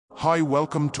Hi,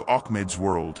 welcome to Ahmed's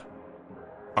world.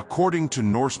 According to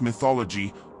Norse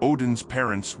mythology, Odin's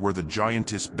parents were the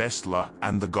giantess Bestla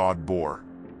and the god Bor.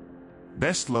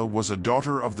 Bestla was a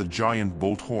daughter of the giant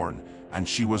Bolthorn, and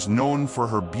she was known for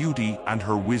her beauty and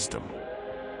her wisdom.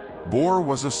 Bor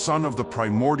was a son of the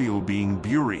primordial being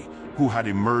Buri, who had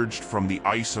emerged from the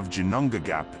ice of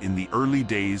Ginnungagap in the early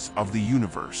days of the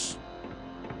universe.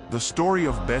 The story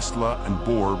of Bestla and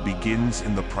Bor begins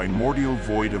in the primordial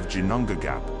void of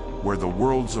Ginnungagap, where the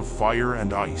worlds of fire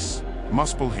and ice,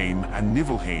 Muspelheim and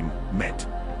Niflheim, met.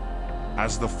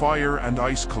 As the fire and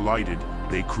ice collided,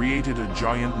 they created a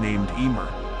giant named Ymir,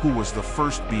 who was the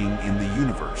first being in the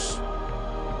universe.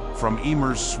 From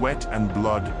Ymir's sweat and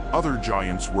blood, other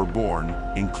giants were born,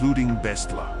 including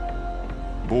Bestla.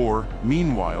 Bor,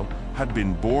 meanwhile, had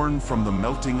been born from the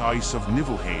melting ice of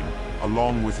Niflheim,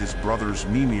 along with his brothers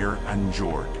Mimir and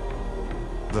Njord.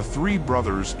 The three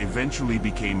brothers eventually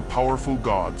became powerful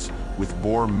gods, with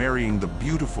Bor marrying the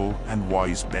beautiful and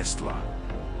wise Bestla.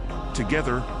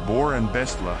 Together, Bor and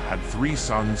Bestla had three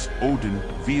sons, Odin,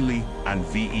 Vili, and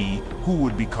Ve, who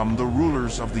would become the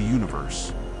rulers of the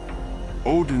universe.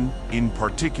 Odin, in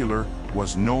particular,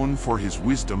 was known for his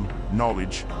wisdom,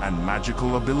 knowledge, and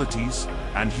magical abilities,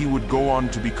 and he would go on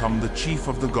to become the chief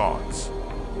of the gods.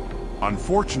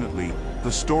 Unfortunately,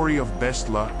 the story of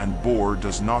Bestla and Bor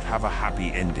does not have a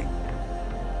happy ending.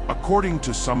 According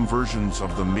to some versions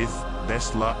of the myth,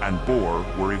 Bestla and Bor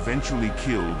were eventually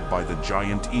killed by the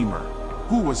giant Ymir,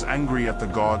 who was angry at the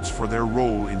gods for their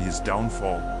role in his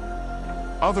downfall.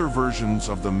 Other versions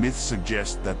of the myth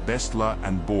suggest that Bestla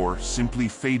and Bor simply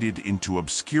faded into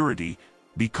obscurity,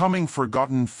 becoming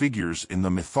forgotten figures in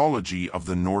the mythology of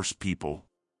the Norse people.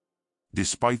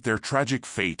 Despite their tragic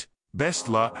fate,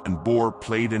 Bestla and Bor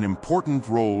played an important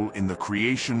role in the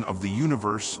creation of the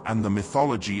universe and the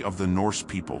mythology of the Norse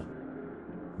people.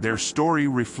 Their story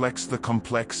reflects the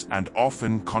complex and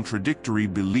often contradictory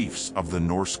beliefs of the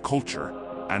Norse culture,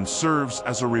 and serves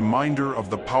as a reminder of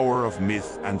the power of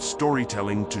myth and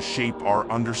storytelling to shape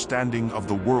our understanding of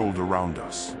the world around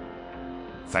us.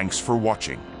 Thanks for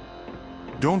watching.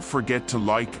 Don't forget to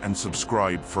like and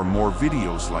subscribe for more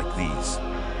videos like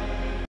these.